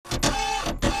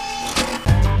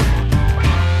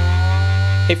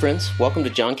Hey friends, welcome to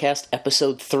JohnCast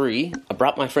episode 3. I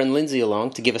brought my friend Lindsay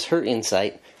along to give us her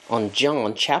insight on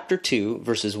John chapter 2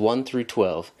 verses 1 through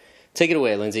 12. Take it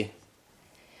away, Lindsay.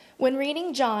 When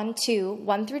reading John 2,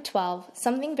 1 through 12,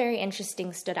 something very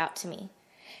interesting stood out to me.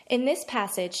 In this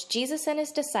passage, Jesus and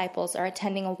his disciples are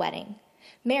attending a wedding.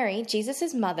 Mary,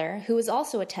 Jesus' mother, who is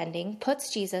also attending,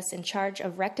 puts Jesus in charge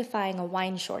of rectifying a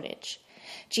wine shortage.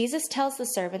 Jesus tells the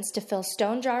servants to fill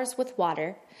stone jars with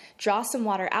water, draw some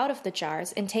water out of the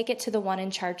jars, and take it to the one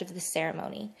in charge of the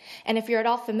ceremony. And if you're at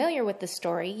all familiar with the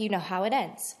story, you know how it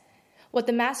ends. What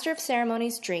the master of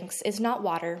ceremonies drinks is not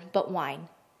water, but wine.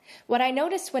 What I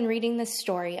noticed when reading this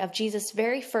story of Jesus'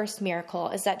 very first miracle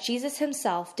is that Jesus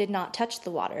himself did not touch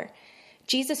the water.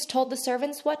 Jesus told the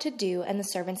servants what to do, and the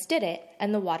servants did it,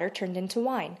 and the water turned into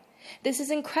wine. This is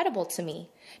incredible to me.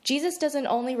 Jesus doesn't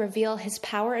only reveal his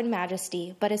power and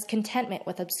majesty, but his contentment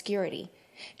with obscurity.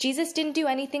 Jesus didn't do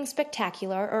anything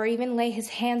spectacular or even lay his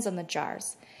hands on the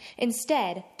jars.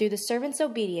 Instead, through the servants'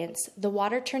 obedience, the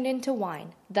water turned into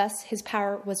wine. Thus, his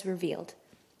power was revealed.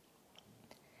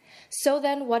 So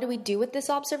then, what do we do with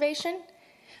this observation?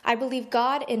 I believe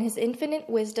God, in his infinite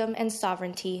wisdom and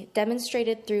sovereignty,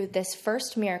 demonstrated through this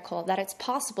first miracle that it's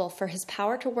possible for his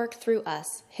power to work through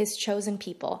us, his chosen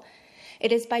people.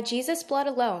 It is by Jesus' blood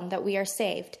alone that we are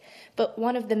saved, but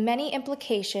one of the many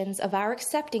implications of our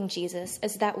accepting Jesus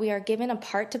is that we are given a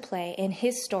part to play in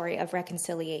his story of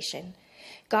reconciliation.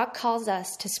 God calls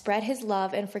us to spread his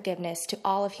love and forgiveness to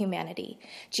all of humanity.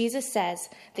 Jesus says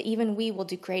that even we will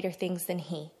do greater things than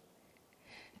he.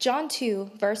 John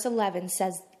 2, verse 11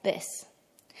 says this: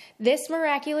 "This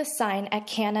miraculous sign at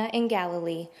Cana in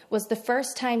Galilee was the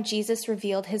first time Jesus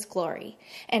revealed his glory,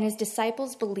 and his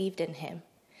disciples believed in him."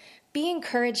 Be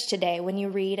encouraged today when you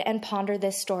read and ponder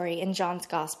this story in John's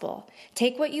Gospel.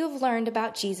 Take what you have learned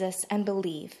about Jesus and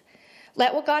believe.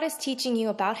 Let what God is teaching you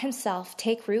about himself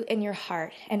take root in your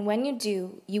heart, and when you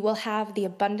do, you will have the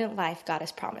abundant life God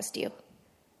has promised you.